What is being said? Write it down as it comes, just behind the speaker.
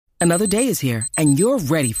Another day is here, and you're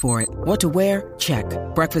ready for it. What to wear? Check.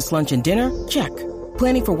 Breakfast, lunch, and dinner? Check.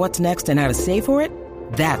 Planning for what's next and how to save for it?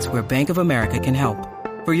 That's where Bank of America can help.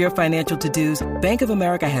 For your financial to-dos, Bank of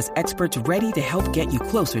America has experts ready to help get you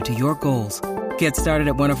closer to your goals. Get started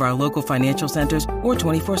at one of our local financial centers or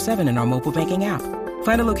 24/7 in our mobile banking app.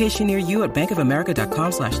 Find a location near you at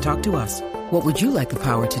bankofamerica.com/talktous. What would you like the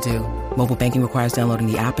power to do? Mobile banking requires downloading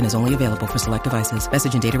the app and is only available for select devices.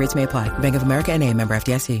 Message and data rates may apply. Bank of America N.A., member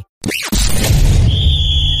FDIC.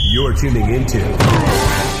 You're tuning into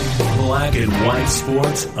Black and White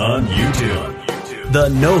Sports on YouTube. The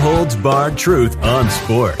no-holds-barred truth on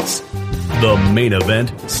sports. The main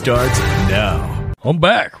event starts now. I'm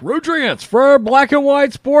back. Rodrance for Black and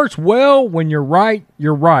White Sports. Well, when you're right,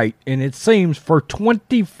 you're right. And it seems for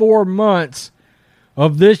 24 months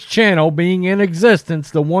of this channel being in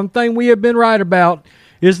existence, the one thing we have been right about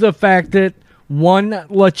is the fact that one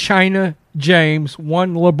LeBron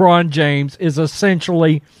James is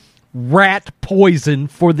essentially rat poison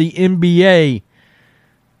for the NBA.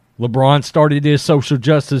 LeBron started his social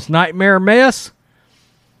justice nightmare mess,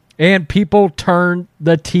 and people turned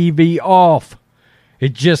the TV off.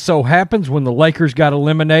 It just so happens when the Lakers got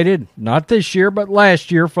eliminated, not this year, but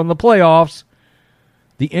last year from the playoffs,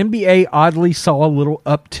 the NBA oddly saw a little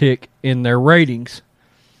uptick in their ratings.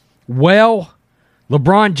 Well,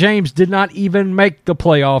 LeBron James did not even make the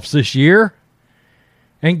playoffs this year.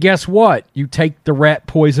 And guess what? You take the rat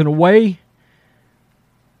poison away,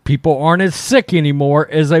 people aren't as sick anymore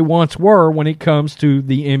as they once were when it comes to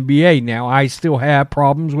the NBA. Now, I still have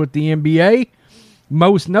problems with the NBA,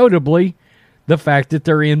 most notably the fact that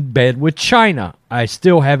they're in bed with China. I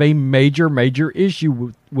still have a major, major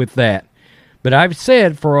issue with that. But I've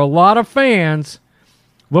said for a lot of fans,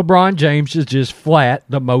 LeBron James is just flat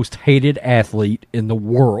the most hated athlete in the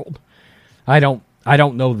world. I don't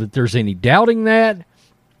know that there's any doubting that.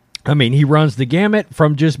 I mean, he runs the gamut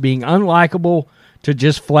from just being unlikable to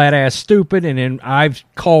just flat-ass stupid, and then I've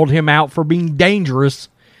called him out for being dangerous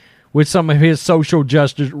with some of his social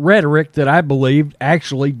justice rhetoric that I believe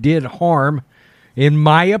actually did harm, in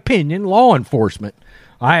my opinion, law enforcement.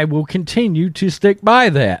 I will continue to stick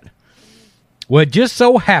by that. Well, it just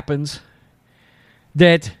so happens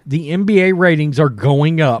that the NBA ratings are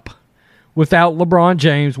going up without LeBron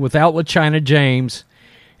James, without LaChina James,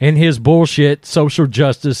 and his bullshit social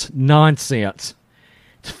justice nonsense.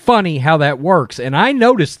 It's funny how that works. And I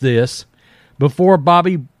noticed this before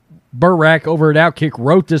Bobby Burak over at Outkick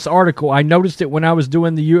wrote this article. I noticed it when I was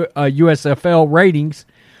doing the USFL ratings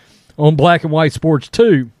on Black and White Sports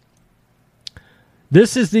 2.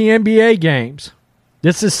 This is the NBA games.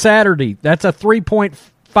 This is Saturday. That's a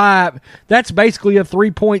 3.5. That's basically a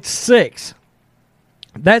 3.6.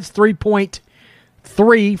 That's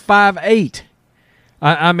 3.358.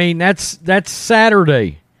 I mean, that's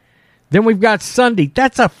Saturday. Then we've got Sunday.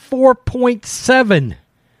 That's a 4.7.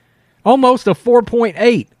 Almost a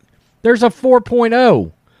 4.8. There's a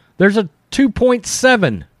 4.0. There's a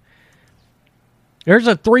 2.7. There's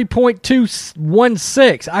a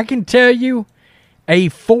 3.216. I can tell you a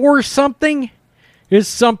 4-something is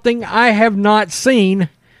something I have not seen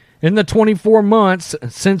in the 24 months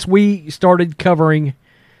since we started covering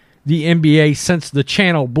the NBA, since the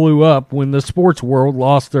channel blew up when the sports world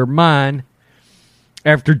lost their mind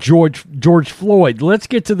after George Floyd. Let's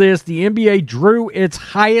get to this. The NBA drew its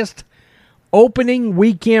highest opening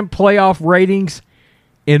weekend playoff ratings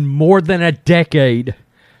in more than a decade.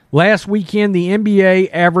 Last weekend, the NBA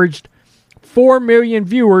averaged 4 million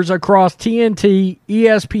viewers across TNT,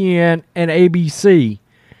 ESPN, and ABC.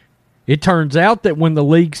 It turns out that when the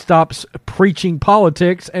league stops preaching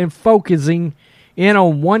politics and focusing in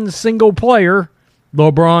on one single player,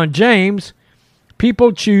 LeBron James,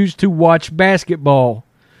 people choose to watch basketball.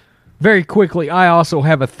 Very quickly, I also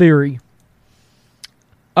have a theory.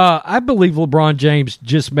 I believe LeBron James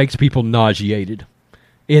just makes people nauseated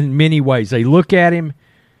in many ways. They look at him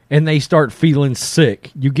and they start feeling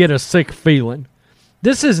sick. You get a sick feeling.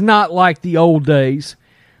 This is not like the old days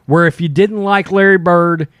where if you didn't like Larry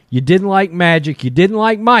Bird, you didn't like Magic, you didn't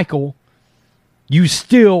like Michael, you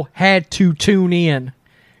still had to tune in.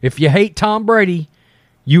 If you hate Tom Brady,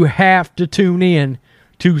 you have to tune in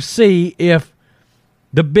to see if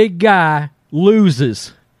the big guy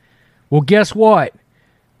loses. Well, guess what?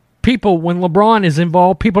 People, when LeBron is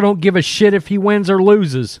involved, people don't give a shit if he wins or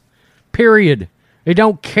loses. Period. They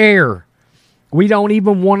don't care. We don't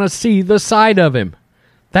even want to see the side of him.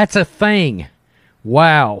 That's a thing.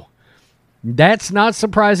 Wow. That's not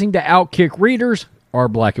surprising to Outkick readers or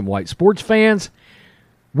Black and White sports fans.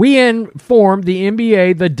 We informed the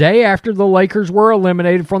NBA the day after the Lakers were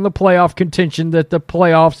eliminated from the playoff contention that the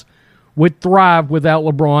playoffs would thrive without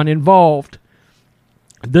LeBron involved.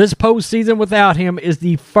 This postseason without him is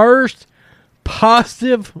the first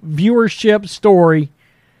positive viewership story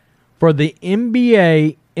for the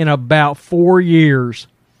NBA in about 4 years.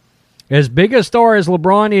 As big a star as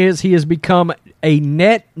LeBron is, he has become a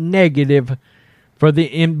net negative for the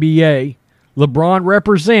NBA. LeBron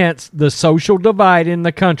represents the social divide in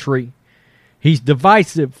the country. He's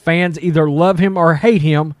divisive. Fans either love him or hate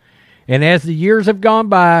him. And as the years have gone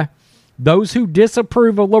by, those who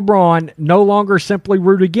disapprove of LeBron no longer simply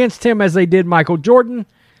root against him as they did Michael Jordan.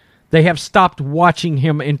 They have stopped watching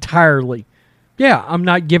him entirely. Yeah, I'm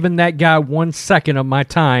not giving that guy 1 second of my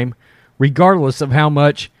time, regardless of how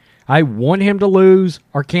much I want him to lose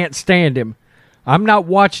or can't stand him. I'm not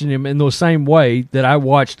watching him in the same way that I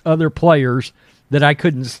watched other players that I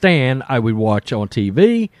couldn't stand. I would watch on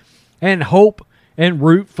TV and hope and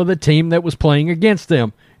root for the team that was playing against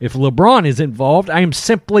them. If LeBron is involved, I am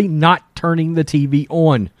simply not turning the TV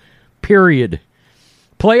on. Period.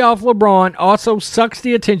 Playoff LeBron also sucks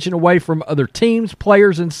the attention away from other teams,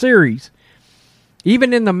 players, and series.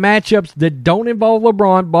 Even in the matchups that don't involve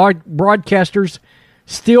LeBron, broadcasters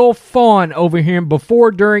still fawn over him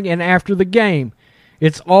before, during, and after the game.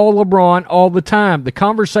 It's all LeBron all the time. The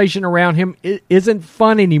conversation around him isn't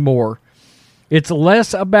fun anymore. It's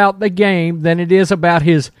less about the game than it is about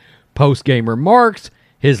his post-game remarks,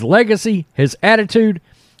 his legacy, his attitude,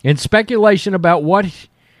 and speculation about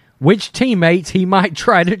which teammates he might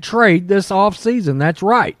try to trade this offseason. That's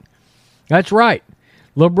right. That's right.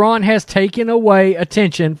 LeBron has taken away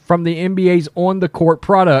attention from the NBA's on-the-court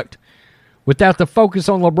product. Without the focus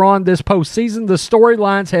on LeBron this postseason, the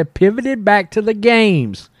storylines have pivoted back to the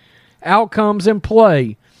games, outcomes, and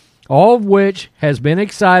play, all of which has been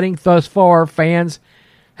exciting thus far. Fans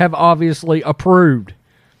have obviously approved.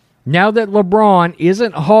 Now that LeBron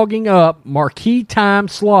isn't hogging up marquee time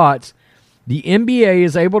slots, the NBA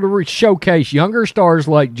is able to showcase younger stars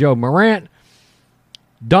like Joe Morant,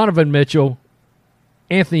 Donovan Mitchell,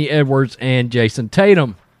 Anthony Edwards, and Jason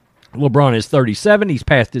Tatum. LeBron is 37. He's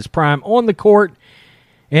past his prime on the court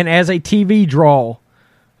and as a TV draw.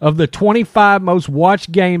 Of the 25 most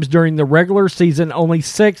watched games during the regular season, only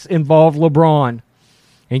 6 involved LeBron.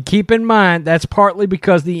 And keep in mind, that's partly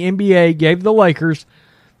because the NBA gave the Lakers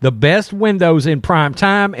the best windows in prime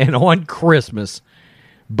time and on Christmas.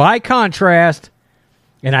 By contrast,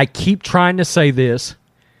 and I keep trying to say this,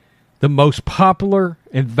 the most popular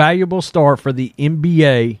and valuable star for the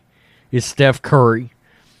NBA is Steph Curry.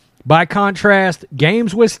 By contrast,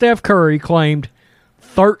 games with Steph Curry claimed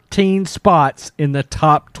 13 spots in the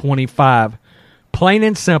top 25. Plain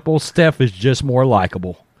and simple, Steph is just more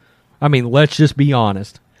likable. I mean, let's just be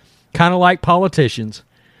honest. Kind of like politicians.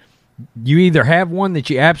 You either have one that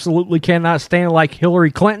you absolutely cannot stand like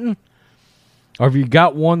Hillary Clinton, or if you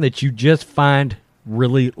got one that you just find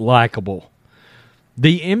really likable.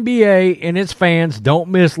 The NBA and its fans don't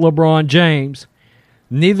miss LeBron James.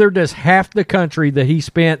 Neither does half the country that he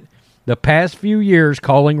spent the past few years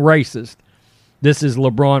calling racist. This is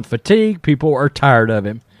LeBron fatigue. People are tired of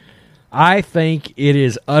him. I think it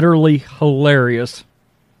is utterly hilarious.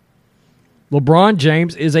 LeBron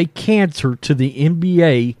James is a cancer to the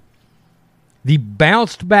NBA. The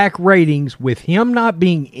bounced back ratings with him not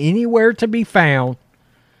being anywhere to be found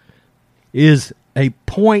is a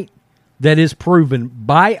point that is proven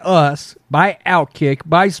by us, by Outkick,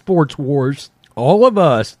 by Sports Wars, all of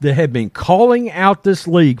us that have been calling out this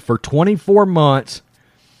league for 24 months,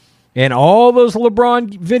 and all those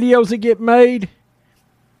LeBron videos that get made.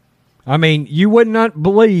 I mean, you would not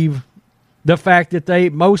believe the fact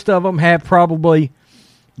that most of them have probably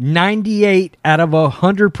 98 out of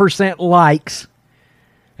 100% likes.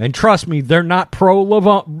 And trust me, they're not pro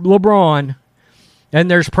LeBron. And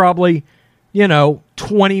there's probably,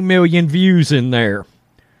 20 million views in there.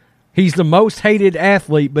 He's the most hated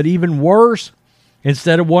athlete, but even worse,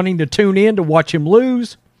 instead of wanting to tune in to watch him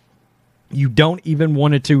lose, you don't even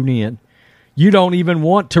want to tune in. You don't even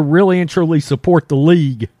want to really and truly support the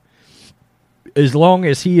league as long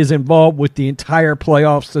as he is involved with the entire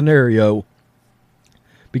playoff scenario.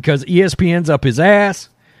 Because ESPN's up his ass.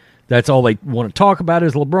 That's all they want to talk about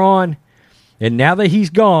is LeBron. And now that he's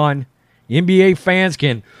gone, NBA fans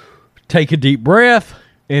can take a deep breath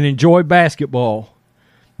and enjoy basketball.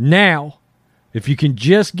 Now, if you can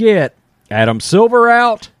just get Adam Silver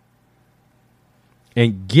out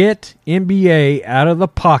and get NBA out of the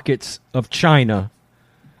pockets of China,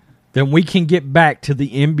 then we can get back to the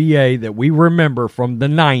NBA that we remember from the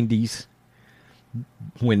 90s,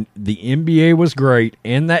 when the NBA was great,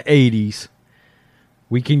 and the 80s.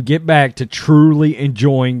 We can get back to truly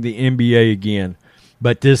enjoying the NBA again.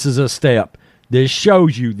 But this is a step. This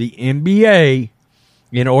shows you the NBA,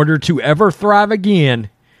 in order to ever thrive again,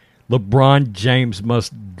 LeBron James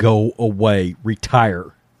must go away,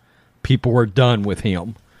 retire. People are done with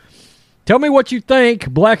him. Tell me what you think,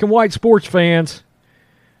 black and white sports fans.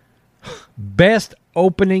 Best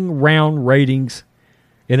opening round ratings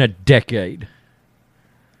in a decade.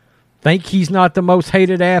 Think he's not the most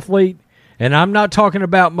hated athlete? And I'm not talking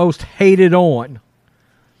about most hated on.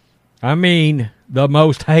 I mean the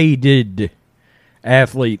most hated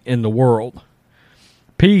athlete in the world.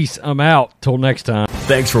 Peace. I'm out. Till next time.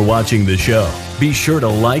 Thanks for watching the show. Be sure to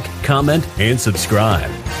like, comment, and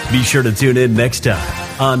subscribe. Be sure to tune in next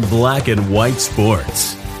time on Black and White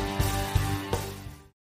Sports.